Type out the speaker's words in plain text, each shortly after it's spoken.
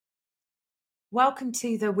Welcome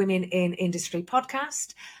to the Women in Industry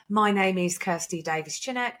podcast. My name is Kirsty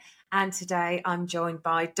Davis-Chinnock, and today I'm joined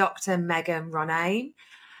by Dr. Megan Ronayne.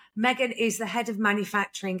 Megan is the Head of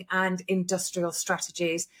Manufacturing and Industrial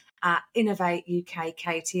Strategies at Innovate UK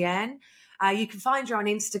KTN. You can find her on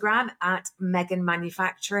Instagram at Megan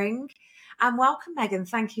Manufacturing. And welcome, Megan.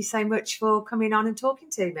 Thank you so much for coming on and talking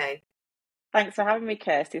to me. Thanks for having me,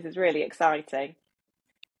 Kirsty. This is really exciting.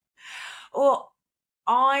 Well,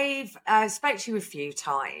 I've spoke to you a few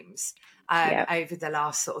times over the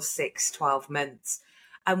last sort of 6-12 months.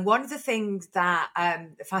 And one of the things that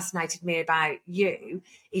fascinated me about you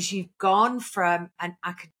is you've gone from an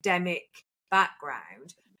academic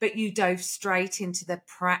background, but you dove straight into the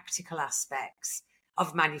practical aspects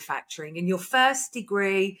of manufacturing. And your first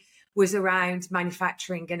degree was around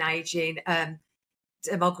manufacturing and aging,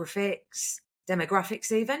 demographics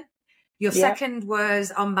even. Your second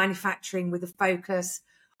was on manufacturing with a focus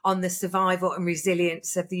on the survival and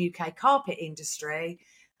resilience of the UK carpet industry.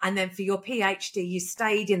 And then for your PhD, you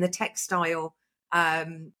stayed in the textile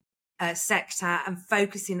sector and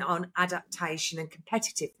focusing on adaptation and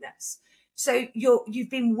competitiveness. So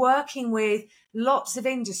you've been working with lots of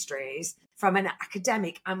industries from an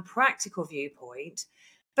academic and practical viewpoint,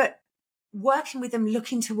 but working with them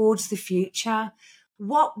looking towards the future.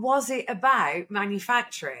 What was it about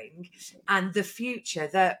manufacturing and the future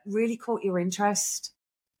that really caught your interest?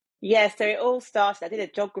 Yeah, so it all started, I did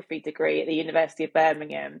a geography degree at the University of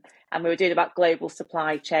Birmingham, and we were doing about global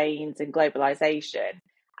supply chains and globalization.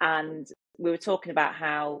 And we were talking about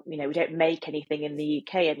how, we don't make anything in the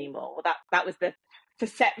UK anymore. That was the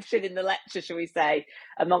perception in the lecture, shall we say,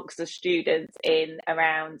 amongst the students in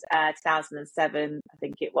around 2007, I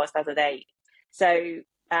think it was, 2008. So,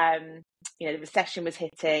 the recession was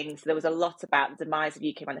hitting, so there was a lot about the demise of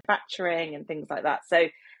UK manufacturing and things like that. So,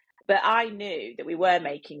 but I knew that we were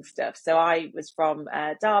making stuff. So I was from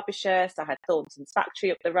Derbyshire, so I had Thornton's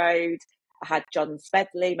factory up the road. I had John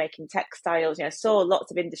Smedley making textiles. I saw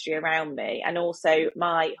lots of industry around me. And also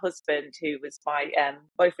my husband, who was my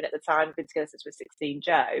boyfriend at the time, we've been together since we were 16,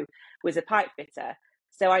 Joe, was a pipe fitter.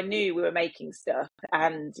 So I knew we were making stuff,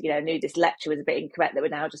 and, knew this lecture was a bit incorrect, that we're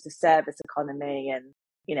now just a service economy, and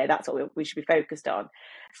that's what we should be focused on.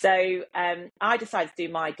 So I decided to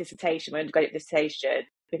do my dissertation, my undergraduate dissertation,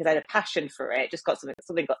 because I had a passion for it. Just got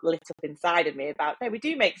something got lit up inside of me about, no, we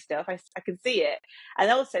do make stuff. I can see it. And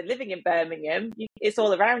also living in Birmingham, it's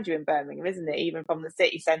all around you in Birmingham, isn't it? Even from the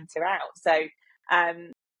city centre out. So I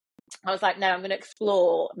was like, no, I'm going to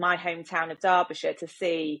explore my hometown of Derbyshire to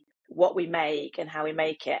see what we make and how we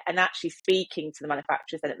make it. And actually speaking to the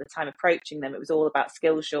manufacturers then at the time, approaching them, it was all about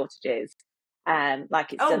skill shortages.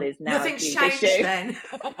 Like it still is now. Nothing's changed then.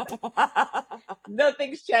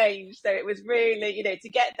 Nothing's changed. So it was really, to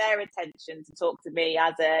get their attention to talk to me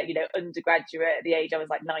as a, undergraduate at the age I was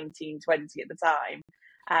like 19, 20 at the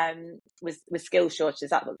time, was skill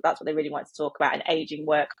shortages. That's what they really wanted to talk about, and aging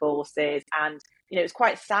workforces. And, it was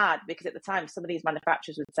quite sad because at the time, some of these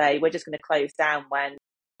manufacturers would say, we're just going to close down when,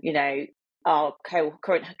 our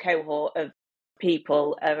current cohort of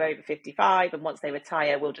people are over 55, and once they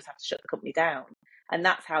retire, we'll just have to shut the company down. And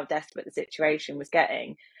that's how desperate the situation was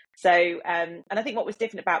getting. So, and I think what was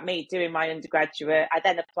different about me doing my undergraduate, I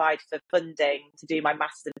then applied for funding to do my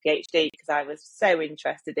master's and PhD because I was so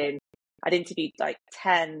interested I'd interviewed like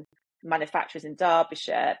 10 manufacturers in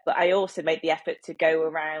Derbyshire, but I also made the effort to go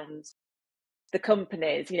around the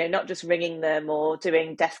companies, not just ringing them or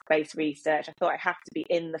doing desk-based research. I thought I have to be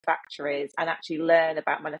in the factories and actually learn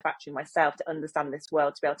about manufacturing myself to understand this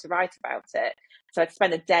world, to be able to write about it. So I'd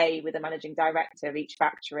spend a day with the managing director of each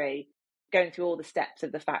factory, going through all the steps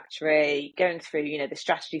of the factory, going through, the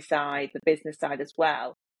strategy side, the business side as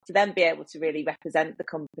well, to then be able to really represent the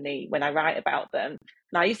company when I write about them.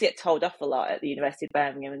 Now, I used to get told off a lot at the University of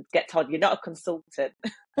Birmingham and get told, you're not a consultant.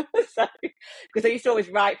 Because I used to always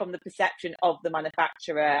write from the perception of the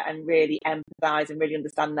manufacturer and really empathise and really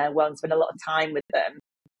understand their world and spend a lot of time with them.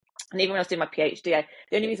 And even when I was doing my PhD,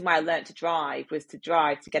 the only reason why I learned to drive was to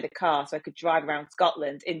get a car so I could drive around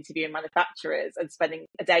Scotland interviewing manufacturers and spending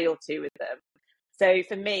a day or two with them. So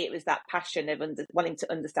for me, it was that passion of wanting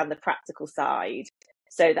to understand the practical side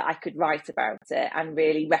so that I could write about it and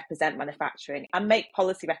really represent manufacturing and make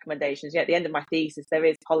policy recommendations. At the end of my thesis, there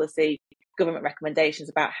is policy, government recommendations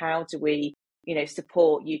about how do we,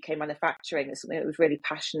 support UK manufacturing. It's something that was really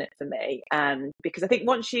passionate for me. Because I think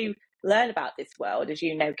once you learn about this world, as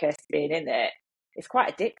you know, Kirsty, being in it, it's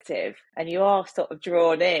quite addictive, and you are sort of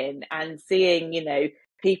drawn in and seeing,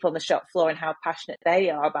 people on the shop floor and how passionate they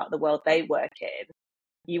are about the world they work in.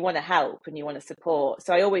 You want to help and you want to support.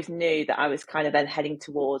 So I always knew that I was kind of then heading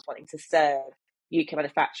towards wanting to serve UK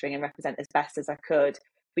manufacturing and represent as best as I could.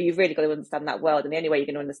 But you've really got to understand that world, and the only way you're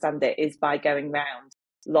going to understand it is by going round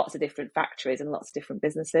lots of different factories and lots of different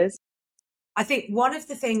businesses. I think one of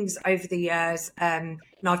the things over the years, and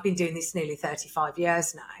I've been doing this nearly 35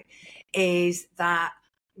 years now, is that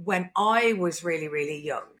when I was really, really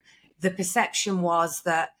young, the perception was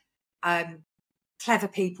that clever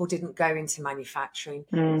people didn't go into manufacturing,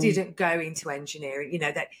 didn't go into engineering,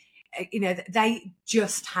 that they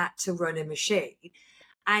just had to run a machine.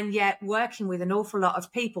 And yet working with an awful lot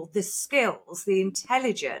of people, the skills, the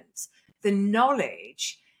intelligence, the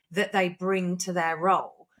knowledge that they bring to their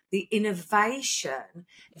role, the innovation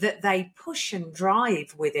that they push and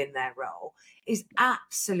drive within their role is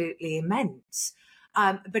absolutely immense.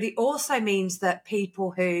 But it also means that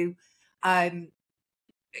people who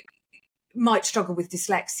might struggle with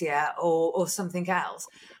dyslexia or something else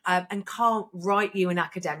and can't write you an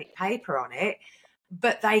academic paper on it,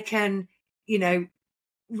 but they can,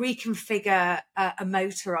 reconfigure a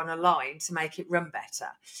motor on a line to make it run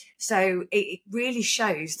better. So it really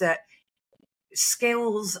shows that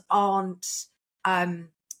skills aren't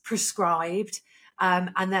prescribed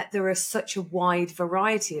and that there are such a wide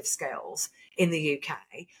variety of skills in the UK,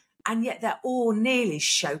 and yet they're all nearly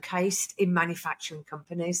showcased in manufacturing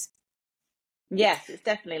companies. Yes, it's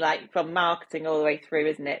definitely like from marketing all the way through,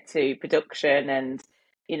 isn't it, to production and,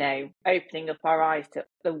 opening up our eyes to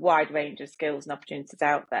the wide range of skills and opportunities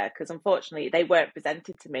out there. Because unfortunately, they weren't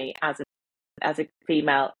presented to me as a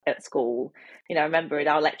female at school. I remember in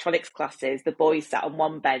our electronics classes, the boys sat on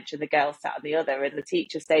one bench and the girls sat on the other, and the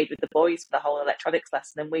teacher stayed with the boys for the whole electronics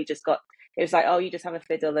lesson. And it was like, oh, you just have a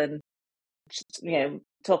fiddle and,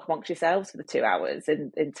 talk amongst yourselves for the 2 hours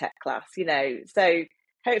in tech class, So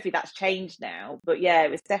hopefully that's changed now. But yeah,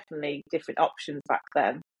 it was definitely different options back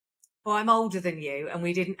then. Well, I'm older than you, and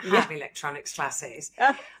we didn't have electronics classes.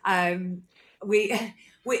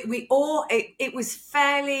 We all, it was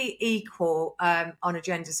fairly equal on a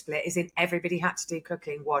gender split, as in everybody had to do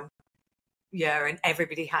cooking one year and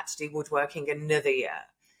everybody had to do woodworking another year.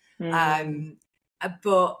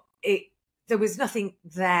 But there was nothing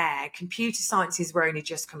there. Computer sciences were only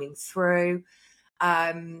just coming through.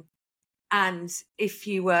 And if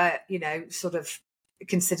you were, sort of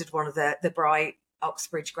considered one of the bright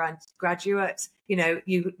Oxbridge graduates,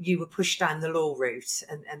 you were pushed down the law route,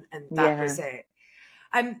 and that was it.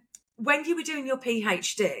 When you were doing your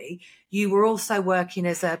PhD, you were also working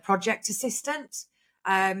as a project assistant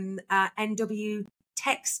at NW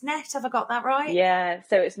TextNet. Have I got that right? Yeah,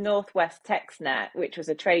 so it's Northwest TextNet, which was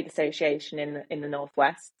a trade association in the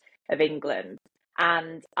northwest of England.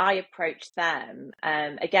 And I approached them.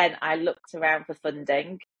 Again, I looked around for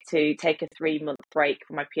funding to take a 3-month break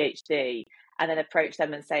from my PhD, and then approached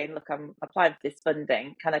them and saying, look, I'm applying for this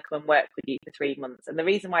funding. Can I come and work with you for 3 months? And the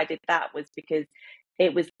reason why I did that was because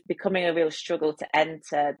it was becoming a real struggle to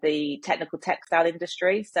enter the technical textile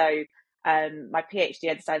industry. So my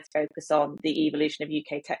PhD, I decided to focus on the evolution of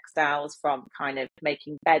UK textiles from kind of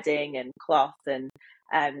making bedding and cloth and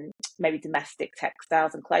maybe domestic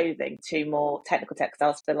textiles and clothing to more technical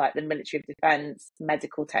textiles for like the military of defence,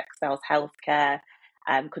 medical textiles, healthcare,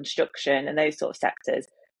 construction and those sort of sectors.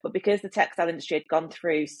 But because the textile industry had gone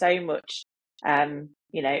through so much,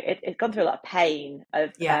 it gone through a lot of pain of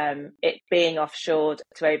it being offshored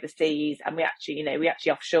to overseas, and we actually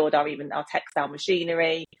offshored our textile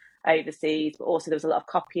machinery overseas, but also there was a lot of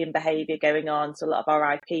copying behaviour going on, so a lot of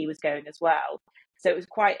our IP was going as well. So it was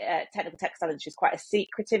quite technical textile industry is quite a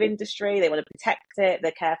secretive industry. They want to protect it.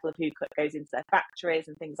 They're careful of who goes into their factories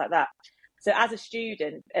and things like that. So as a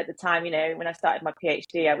student at the time, when I started my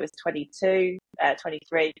PhD, I was 22,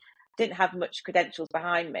 23, didn't have much credentials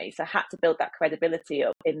behind me. So I had to build that credibility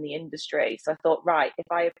up in the industry. So I thought, right, if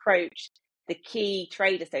I approach the key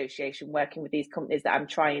trade association working with these companies that I'm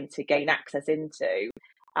trying to gain access into,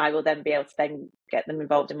 I will then be able to then get them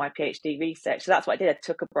involved in my PhD research. So that's what I did. I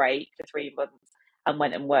took a break for 3 months and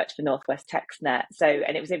went and worked for Northwest TextNet.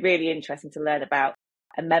 And it was really interesting to learn about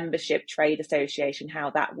a membership trade association, how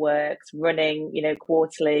that works, running,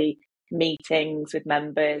 quarterly meetings with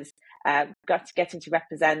members, getting to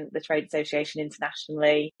represent the trade association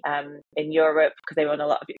internationally in Europe, because they were on a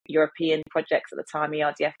lot of European projects at the time,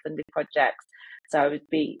 ERDF funded projects. So I would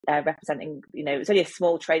be representing, it was only a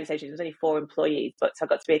small trade association, it was only 4 employees, but I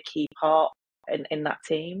got to be a key part in that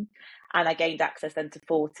team. And I gained access then to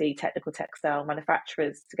 40 technical textile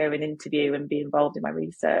manufacturers to go and interview and be involved in my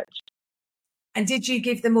research. And did you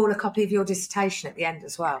give them all a copy of your dissertation at the end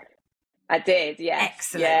as well? I did, yes.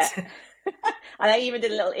 Excellent. Yeah. And I even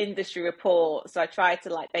did a little industry report. So I tried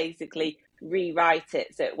to basically rewrite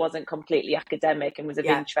it so it wasn't completely academic and was of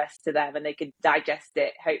interest to them, and they could digest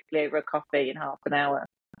it hopefully over a coffee in half an hour.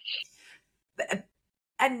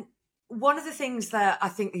 And one of the things that I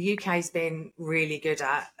think the UK has been really good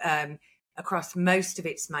at across most of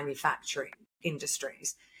its manufacturing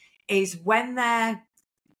industries is when they're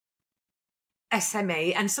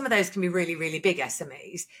SME, and some of those can be really, really big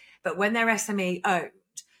SMEs, but when they're SME owned,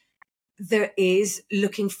 there is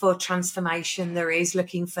looking for transformation, there is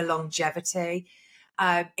looking for longevity.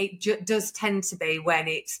 It does tend to be when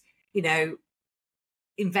it's, you know,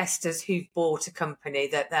 investors who've bought a company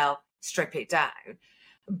that they'll strip it down.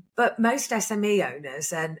 But most SME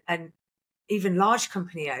owners and even large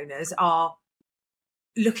company owners are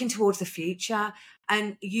looking towards the future.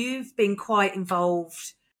 And you've been quite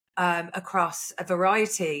involved across a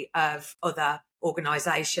variety of other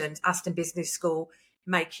organisations, Aston Business School,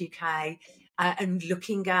 Make UK, and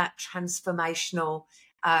looking at transformational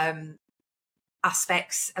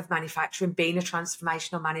aspects of manufacturing, being a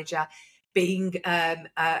transformational manager, being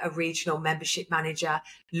a regional membership manager,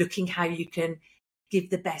 looking how you can give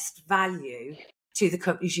the best value to the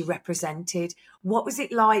companies you represented. What was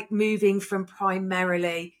it like moving from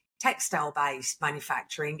primarily textile-based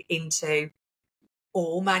manufacturing into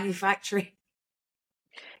all manufacturing?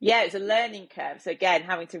 Yeah, it was a learning curve. So again,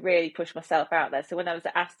 having to really push myself out there. So when I was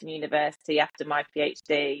at Aston University after my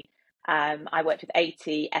PhD, I worked with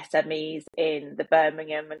 80 SMEs in the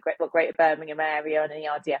Birmingham and Greater Birmingham area on an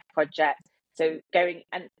ERDF project. So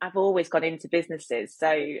and I've always gone into businesses.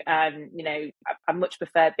 So, you know, I much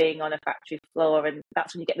prefer being on a factory floor, and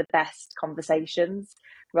that's when you get the best conversations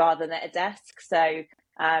rather than at a desk. So,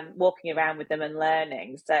 walking around with them and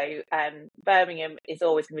learning. So, Birmingham is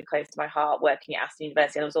always going to be close to my heart, working at Aston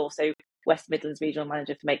University. And I was also West Midlands Regional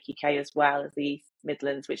Manager for Make UK as well as the East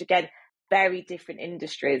Midlands, which again, very different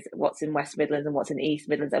industries, what's in West Midlands and what's in East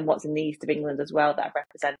Midlands and what's in the East of England as well that I've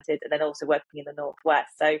represented, and then also working in the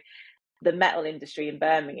Northwest. So the metal industry in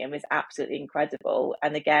Birmingham is absolutely incredible.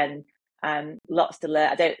 And again, lots to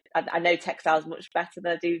learn. I know textiles much better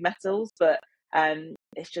than I do metals, but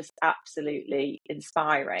it's just absolutely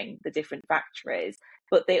inspiring, the different factories.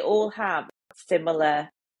 But they all have similar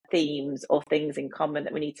themes or things in common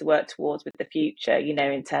that we need to work towards with the future, you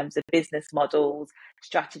know, in terms of business models,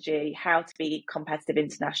 strategy, how to be competitive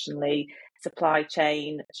internationally, supply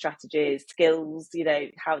chain strategies, skills, you know,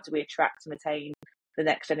 how do we attract and retain the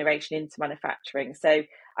next generation into manufacturing. So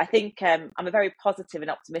I think I'm a very positive and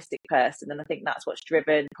optimistic person, and I think that's what's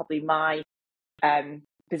driven probably my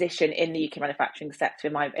position in the UK manufacturing sector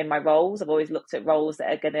in my roles. I've always looked at roles that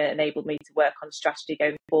are going to enable me to work on strategy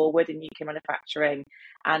going forward in UK manufacturing,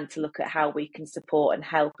 and to look at how we can support and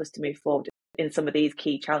help us to move forward in some of these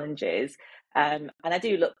key challenges. And I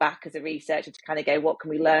do look back as a researcher to kind of go, what can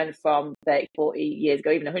we learn from 30, 40 years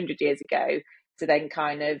ago, even 100 years ago, to then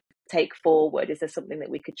kind of take forward? Is there something that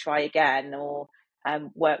we could try again or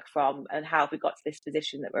work from, and how have we got to this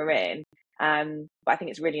position that we're in? But I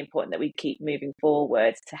think it's really important that we keep moving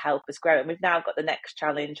forward to help us grow. And we've now got the next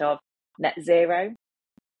challenge of net zero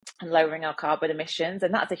and lowering our carbon emissions.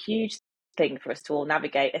 And that's a huge thing for us to all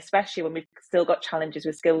navigate, especially when we've still got challenges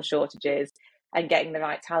with skill shortages and getting the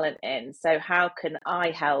right talent in. So how can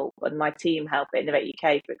I help, and my team help at Innovate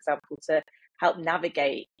UK, for example, to help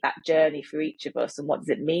navigate that journey for each of us? And what does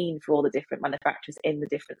it mean for all the different manufacturers in the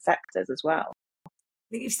different sectors as well? I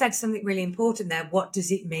think you've said something really important there. What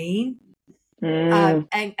does it mean?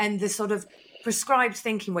 And the sort of prescribed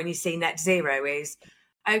thinking when you see net zero is,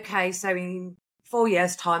 okay, so in 4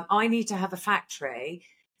 years' time, I need to have a factory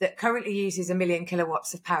that currently uses 1 million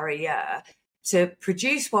kilowatts of power a year to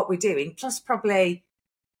produce what we're doing, plus probably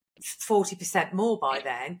 40% more by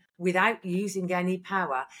then, without using any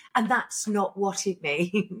power. And that's not what it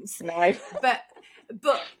means. No. But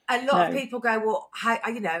a lot of people go, well, how,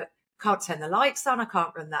 you know, can't turn the lights on, I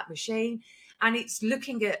can't run that machine. And it's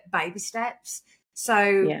looking at baby steps.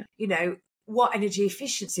 So, you know, what energy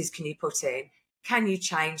efficiencies can you put in? Can you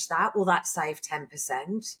change that? Will that save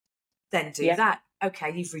 10%? Then do that.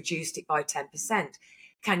 Okay, you've reduced it by 10%.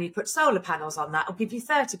 Can you put solar panels on that? I'll give you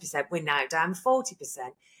 30%. We're now down 40%.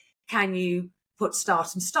 Can you put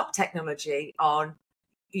start and stop technology on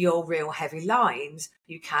your real heavy lines?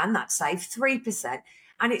 You can. That saves 3%.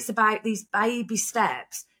 And it's about these baby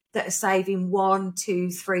steps that are saving 1,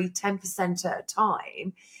 2, 3, 10% at a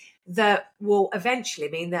time, that will eventually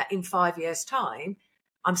mean that in 5 years' time,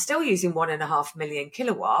 I'm still using 1.5 million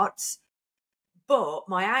kilowatts, but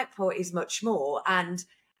my output is much more. And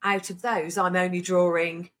out of those, I'm only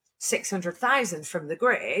drawing 600,000 from the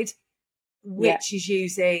grid, which is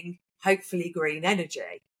using hopefully green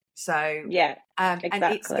energy. So, exactly. And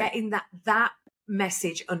it's getting that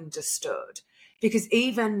message understood. Because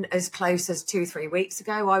even as close as 2 or 3 weeks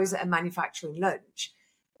ago, I was at a manufacturing lunch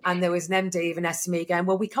and there was an MD of an SME going,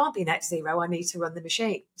 well, we can't be net zero. I need to run the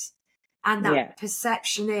machines. And that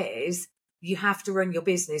perception is you have to run your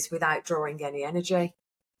business without drawing any energy.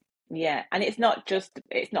 Yeah, and it's not just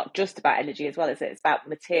about energy as well, is it? It's about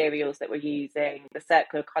materials that we're using, the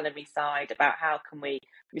circular economy side, about how can we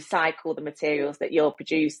recycle the materials that you're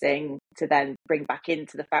producing to then bring back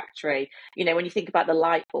into the factory. You know, when you think about the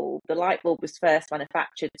light bulb was first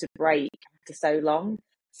manufactured to break after so long,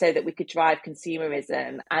 so that we could drive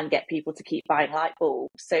consumerism and get people to keep buying light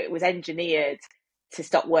bulbs. So it was engineered to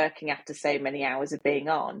stop working after so many hours of being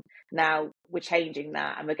on. Now we're changing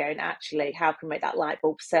that and we're going, actually, how can we make that light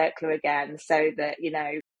bulb circular again so that, you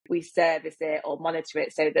know, we service it or monitor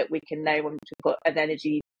it so that we can know when to put an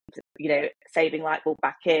energy, you know, saving light bulb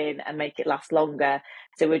back in and make it last longer.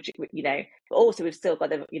 So we're, you know, but also we've still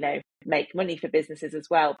got to, you know, make money for businesses as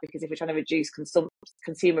well, because if we're trying to reduce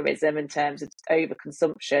consumerism in terms of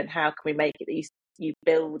overconsumption, how can we make it that you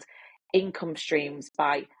build income streams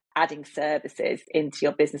by adding services into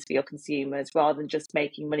your business for your consumers rather than just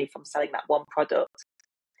making money from selling that one product?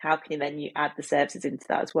 How can you add the services into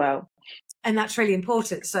that as well? And that's really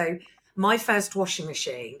important. So my first washing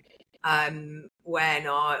machine, when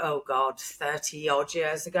 30 odd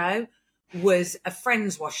years ago, was a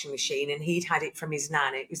friend's washing machine, and he'd had it from his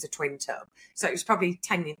nan. It was a twin tub. So it was probably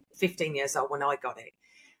 10, 15 years old when I got it.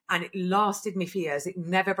 And it lasted me for years. It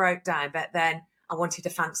never broke down. But then I wanted a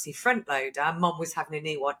fancy front loader. Mum was having a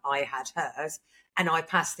new one. I had hers. And I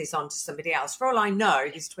passed this on to somebody else. For all I know,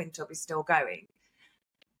 this twin tub is still going.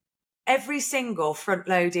 Every single front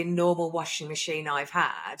loading normal washing machine I've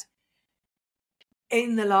had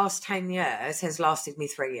in the last 10 years has lasted me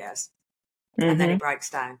 3 years. And then it breaks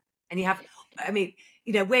down. And you have, I mean,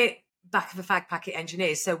 you know, we're back of a fag packet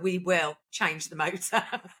engineers, so we will change the motor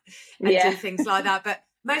and do things like that. But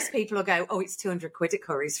most people will go, oh, it's 200 quid at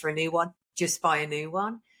Curry's for a new one. Just buy a new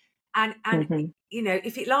one. And you know,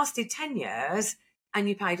 if it lasted 10 years and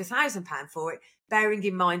you paid £1,000 for it, bearing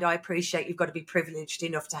in mind, I appreciate you've got to be privileged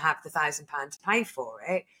enough to have the £1,000 to pay for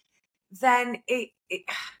it, then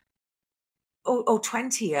or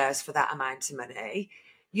 20 years for that amount of money,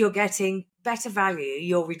 you're getting better value,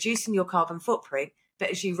 you're reducing your carbon footprint.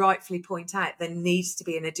 But as you rightfully point out, there needs to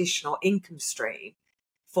be an additional income stream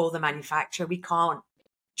for the manufacturer. We can't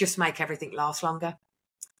just make everything last longer.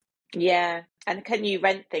 Yeah. And can you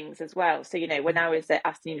rent things as well? So, you know, when I was at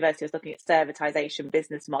Aston University, I was looking at servitization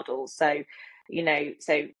business models. So, you know,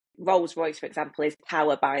 so Rolls-Royce, for example, is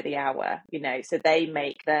power by the hour, you know, so they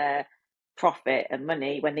make their profit and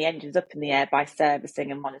money when the engine's up in the air by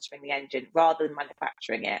servicing and monitoring the engine rather than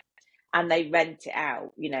manufacturing it. And they rent it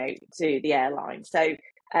out, you know, to the airline. So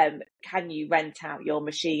can you rent out your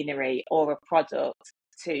machinery or a product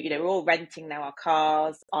to, you know, we're all renting now our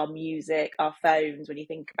cars, our music, our phones, when you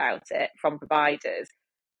think about it, from providers.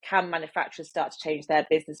 Can manufacturers start to change their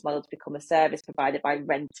business model to become a service provider by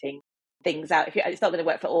renting things out? It's not going to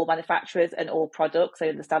work for all manufacturers and all products, I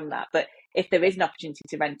understand that. But if there is an opportunity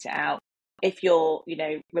to rent it out, if your, you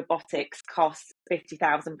know, robotics costs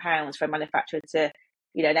 £50,000 for a manufacturer to,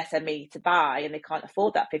 you know, an SME to buy, and they can't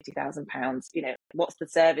afford that £50,000, you know, what's the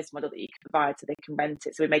service model that you can provide so they can rent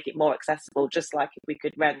it? So we make it more accessible, just like if we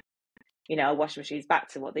could rent, you know, washing machines back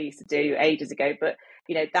to what they used to do ages ago. But,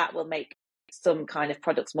 you know, that will make some kind of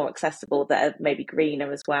products more accessible that are maybe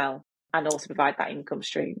greener as well, and also provide that income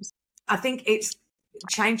streams. I think it's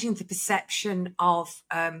changing the perception of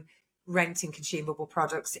renting consumable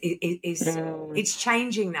products it's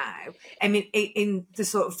changing now. I mean, in the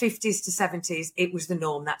sort of 50s to 70s, it was the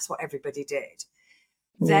norm. That's what everybody did.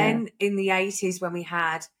 Then in the 80s, when we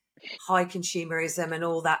had high consumerism and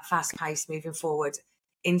all that fast pace moving forward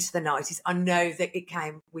into the 90s, I know that it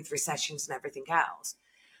came with recessions and everything else.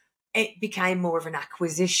 It became more of an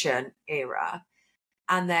acquisition era.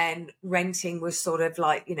 And then renting was sort of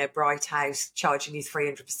like, you know, Bright House charging you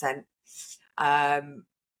 300%.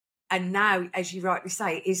 And now, as you rightly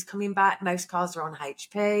say, it is coming back. Most cars are on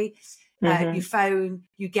HP. Your phone,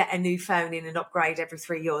 you get a new phone in an upgrade every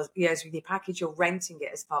 3 years with your package. You're renting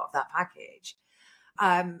it as part of that package.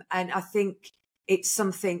 And I think it's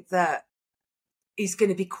something that is going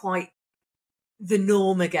to be quite the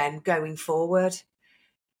norm again going forward.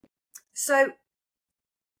 So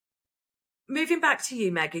moving back to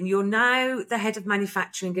you, Megan, you're now the head of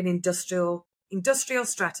manufacturing and industrial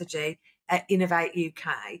strategy at Innovate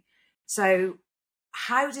UK. So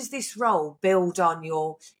how does this role build on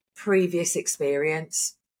your previous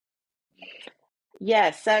experience?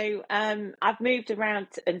 Yeah, so I've moved around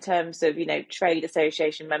in terms of, trade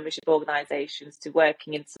association membership organisations to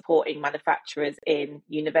working and supporting manufacturers in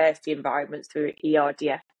university environments through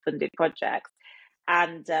ERDF funded projects.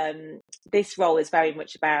 And this role is very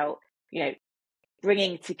much about,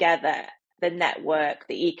 bringing together the network,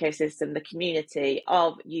 the ecosystem, the community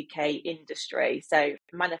of UK industry. So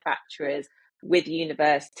manufacturers with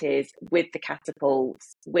universities, with the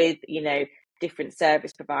catapults, with, different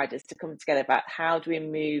service providers to come together about how do we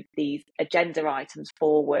move these agenda items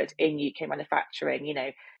forward in UK manufacturing,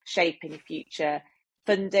 shaping future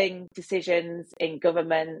funding decisions in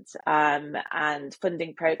government and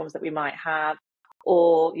funding programs that we might have,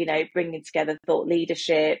 or bringing together thought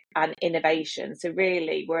leadership and innovation. So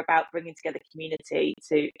really we're about bringing together community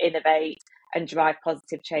to innovate and drive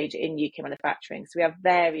positive change in UK manufacturing. So we have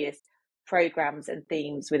various programs and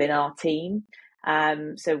themes within our team.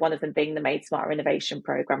 So one of them being the Made Smarter Innovation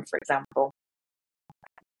Programme, for example.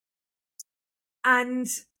 And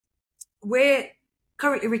we're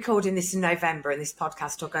currently recording this in November, and this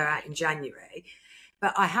podcast will go out in January.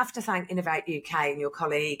 But I have to thank Innovate UK and your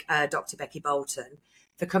colleague, Dr. Becky Bolton,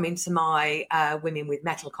 for coming to my Women with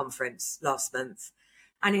Metal conference last month.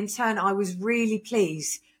 And in turn, I was really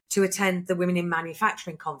pleased to attend the Women in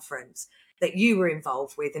Manufacturing conference that you were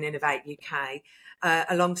involved with in Innovate UK,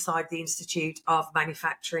 alongside the Institute of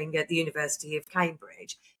Manufacturing at the University of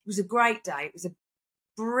Cambridge. It was a great day. It was a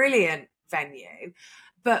brilliant venue.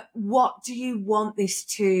 But what do you want this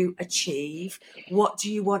to achieve? What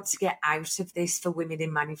do you want to get out of this for women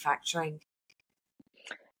in manufacturing?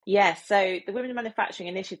 Yeah, so the Women in Manufacturing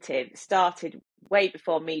Initiative started way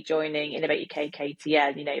before me joining Innovate UK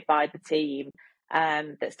KTN, by the team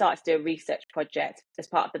that started to do a research project as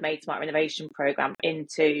part of the Made Smarter Innovation Programme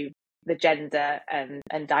into the gender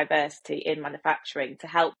and diversity in manufacturing to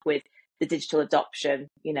help with the digital adoption,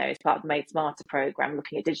 as part of the Made Smarter programme,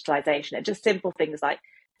 looking at digitalisation and just simple things like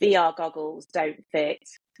VR goggles don't fit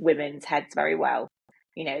women's heads very well.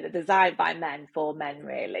 They're designed by men for men,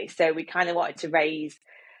 really. So we kind of wanted to raise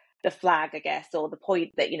the flag, I guess, or the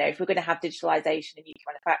point that, if we're going to have digitalisation in UK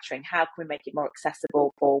manufacturing, how can we make it more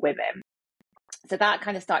accessible for women? So that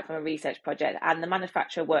kind of started from a research project, and the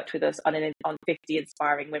manufacturer worked with us on 50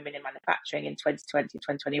 inspiring women in manufacturing in 2020,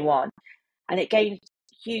 2021. And it gained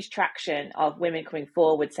huge traction of women coming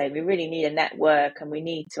forward saying we really need a network and we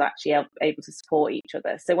need to actually be able to support each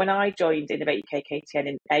other. So when I joined Innovate UK KTN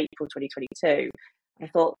in April 2022, I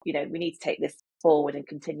thought, we need to take this forward and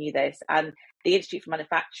continue this. And the Institute for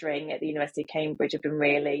Manufacturing at the University of Cambridge have been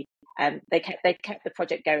really, they kept the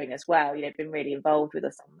project going as well, been really involved with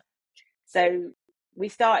us on that. So we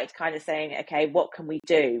started kind of saying, okay, what can we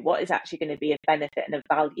do? What is actually going to be a benefit and a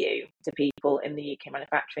value to people in the UK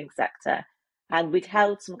manufacturing sector? And we'd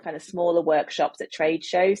held some kind of smaller workshops at trade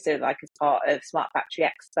shows, so like as part of Smart Factory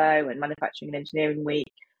Expo and Manufacturing and Engineering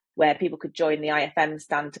Week, where people could join the IFM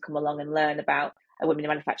stand to come along and learn about a Women in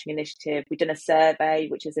Manufacturing initiative. We've done a survey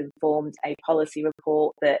which has informed a policy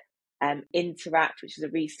report that Interact, which is a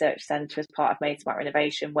research centre as part of Made Smarter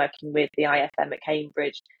Innovation, working with the IFM at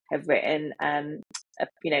Cambridge, have written,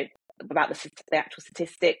 about the actual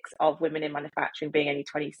statistics of women in manufacturing being only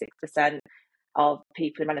 26% of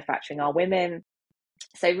people in manufacturing are women.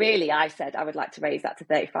 So really, I said I would like to raise that to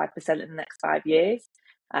 35% in the next 5 years.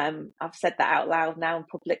 I've said that out loud now and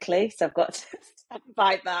publicly, so I've got to stand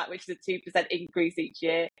by that, which is a 2% increase each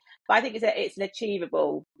year. But I think it's an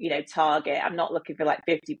achievable, target. I'm not looking for like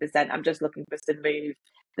 50%. I'm just looking for us to move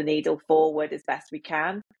the needle forward as best we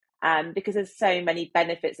can. Because there's so many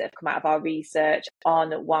benefits that have come out of our research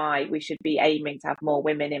on why we should be aiming to have more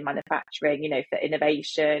women in manufacturing, for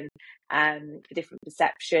innovation, for different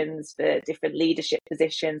perceptions, for different leadership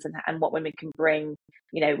positions, and what women can bring.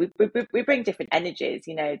 We bring different energies.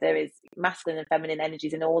 There is masculine and feminine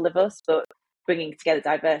energies in all of us, but bringing together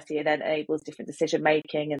diversity and then enables different decision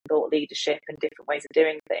making and thought leadership and different ways of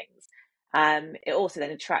doing things. It also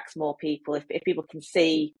then attracts more people. If people can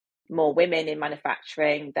see more women in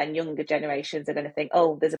manufacturing, then younger generations are going to think,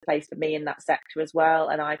 oh, there's a place for me in that sector as well,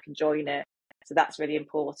 and I can join it. So that's really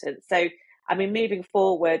important. So, moving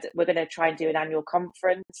forward, we're going to try and do an annual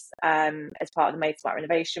conference as part of the Made Smarter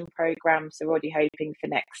Innovation Programme. So we're already hoping for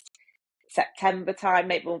next September time.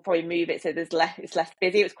 Maybe we'll probably move it so it's less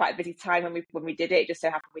busy. It was quite a busy time when we did it. It just so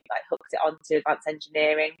happened we hooked it onto advanced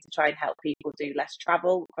engineering to try and help people do less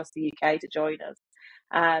travel across the UK to join us.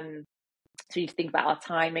 So you need to think about our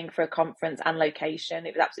timing for a conference and location.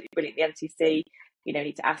 It was absolutely brilliant. The NCC you know,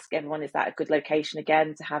 need to ask everyone, is that a good location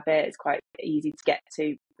again to have it? It's quite easy to get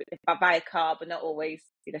to by a car, but not always,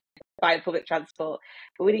 you know, by public transport.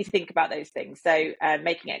 But we need to think about those things. So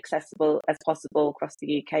making it accessible as possible across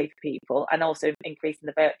the UK for people, and also increasing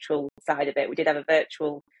the virtual side of it. We did have a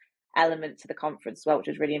virtual element to the conference as well, which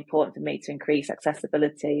was really important for me to increase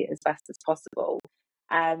accessibility as best as possible.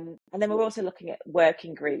 And then we're also looking at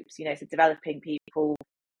working groups, you know, so developing people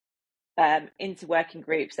into working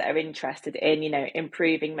groups that are interested in, you know,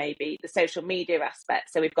 improving maybe the social media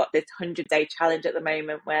aspect. So we've got this 100-day challenge at the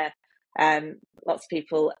moment where lots of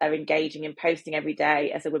people are engaging and posting every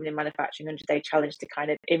day as a Women in Manufacturing 100-day challenge to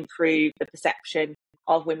kind of improve the perception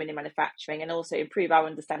of women in manufacturing and also improve our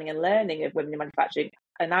understanding and learning of women in manufacturing.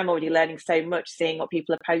 And I'm already learning so much seeing what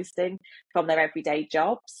people are posting from their everyday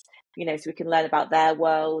jobs, you know, so we can learn about their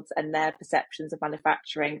worlds and their perceptions of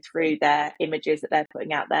manufacturing through their images that they're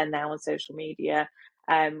putting out there now on social media.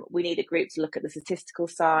 We need a group to look at the statistical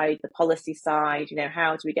side, the policy side, you know,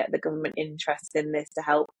 how do we get the government interested in this to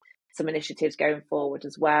help some initiatives going forward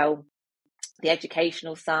as well. The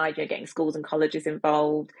educational side, you know, getting schools and colleges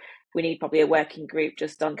involved. We need probably a working group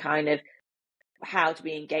just on kind of how do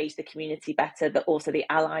we engage the community better, but also the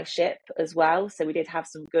allyship as well. So we did have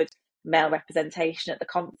some good male representation at the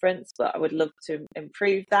conference, but I would love to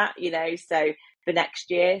improve that, you know, so for next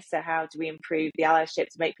year. So how do we improve the allyship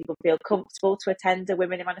to make people feel comfortable to attend a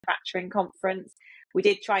Women in Manufacturing conference? We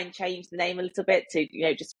did try and change the name a little bit to, you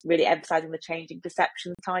know, just really emphasising the Changing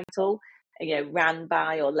Perceptions title, you know, ran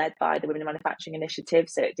by or led by the Women in Manufacturing Initiative.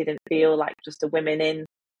 So it didn't feel like just a women in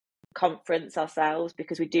conference ourselves,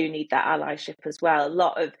 because we do need that allyship as well. A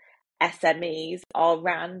lot of SMEs are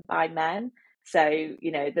ran by men. So,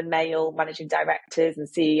 you know, the male managing directors and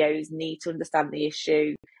CEOs need to understand the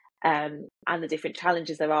issue and the different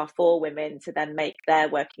challenges there are for women to then make their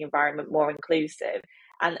working environment more inclusive.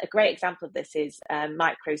 And a great example of this is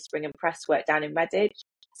Microspring and Presswork down in Redditch.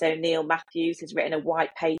 So Neil Matthews has written a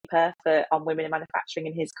white paper on women in manufacturing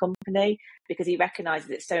in his company, because he recognises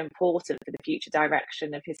it's so important for the future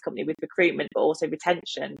direction of his company with recruitment, but also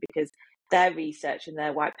retention, because their research and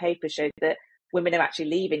their white paper showed that women are actually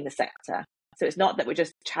leaving the sector. So it's not that we're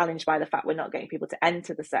just challenged by the fact we're not getting people to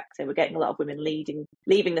enter the sector. We're getting a lot of women leaving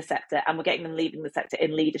the sector, and we're getting them leaving the sector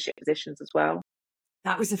in leadership positions as well.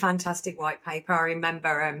 That was a fantastic white paper. I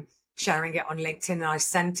remember sharing it on LinkedIn, and I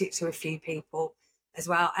sent it to a few people as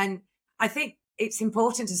well. And I think it's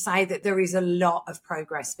important to say that there is a lot of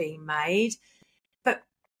progress being made, but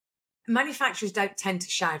manufacturers don't tend to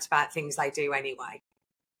shout about things they do anyway.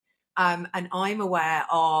 And I'm aware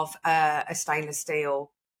of a stainless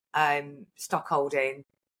steel stockholding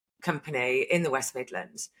company in the West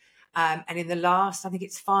Midlands. And in the last, I think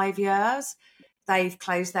it's 5 years, they've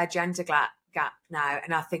closed their gender gap now.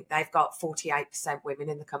 And I think they've got 48% women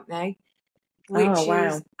in the company, which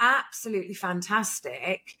is absolutely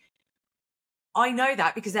fantastic. I know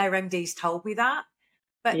that because their MD's told me that,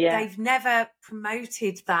 but they've never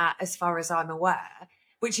promoted that as far as I'm aware,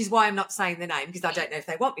 which is why I'm not saying the name, because I don't know if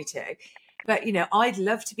they want me to. But, you know, I'd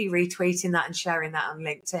love to be retweeting that and sharing that on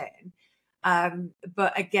LinkedIn.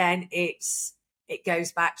 But again, it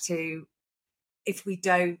goes back to, if we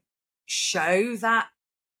don't show that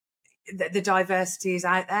the diversity is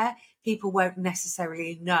out there, people won't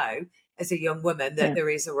necessarily know as a young woman that there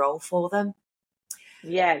is a role for them.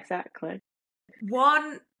 Yeah, exactly.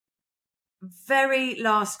 One very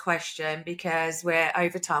last question, because we're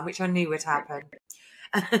over time, which I knew would happen.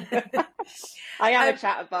 I am a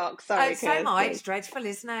chatterbox. Sorry, so am I. It's dreadful,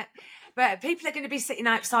 isn't it? But people are going to be sitting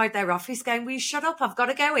outside their office going, "Will you shut up? I've got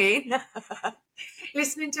to go in."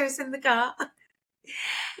 Listening to us in the car.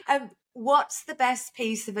 What's the best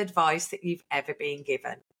piece of advice that you've ever been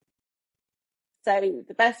given? So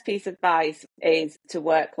the best piece of advice is to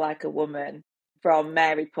work like a woman, from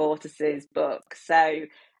Mary Portas's book. So,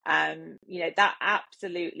 you know, that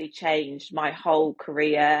absolutely changed my whole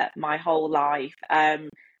career, my whole life.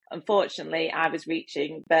 Unfortunately, I was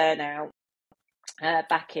reaching burnout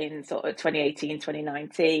back in sort of 2018,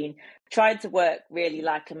 2019, trying to work really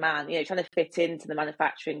like a man, you know, trying to fit into the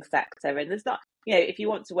manufacturing sector. And there's not, you know, if you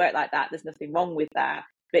want to work like that, there's nothing wrong with that.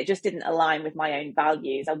 But it just didn't align with my own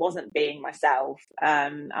values. I wasn't being myself.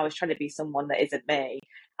 I was trying to be someone that isn't me.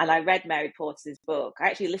 And I read Mary Portas's book. I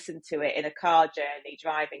actually listened to it in a car journey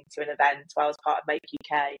driving to an event while I was part of Make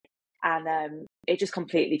UK. And it just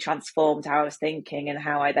completely transformed how I was thinking and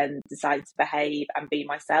how I then decided to behave and be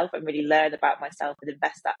myself and really learn about myself and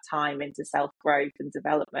invest that time into self-growth and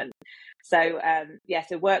development. So,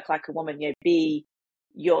 so work like a woman, you know, be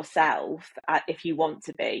yourself if you want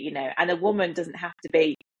to be, you know, and a woman doesn't have to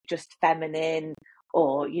be just feminine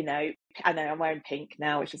or, you know, I know I'm wearing pink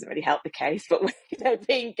now, which doesn't really help the case, but, you know,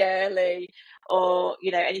 being girly or,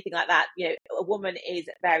 you know, anything like that. You know, a woman is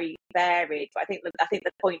very varied. But I think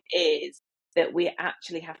the point is that we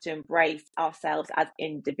actually have to embrace ourselves as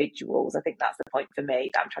individuals. I think that's the point for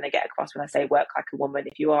me that I'm trying to get across when I say work like a woman.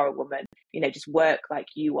 If you are a woman, you know, just work like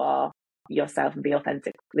you are yourself and be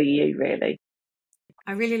authentically you, really.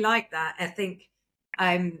 I really like that. I think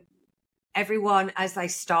everyone, as they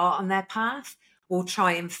start on their path, will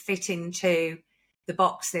try and fit into the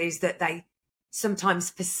boxes that they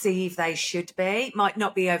sometimes perceive they should be. It might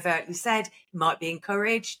not be overtly said, it might be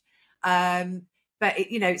encouraged.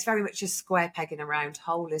 But, you know, it's very much a square peg in a round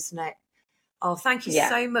hole, isn't it? Oh, thank you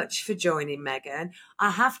so much for joining, Megan.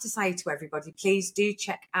 I have to say to everybody, please do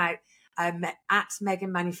check out at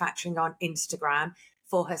Megan Manufacturing on Instagram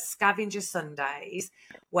for her Scavenger Sundays,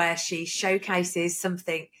 where she showcases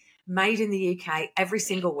something made in the UK every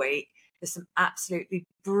single week. There's some absolutely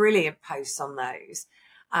brilliant posts on those.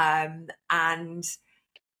 And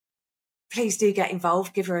please do get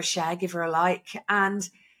involved, give her a share, give her a like. And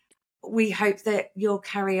we hope that you'll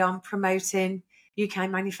carry on promoting UK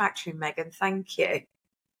manufacturing, Megan. Thank you.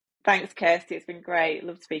 Thanks, Kirsty. It's been great.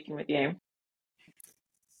 Love speaking with you.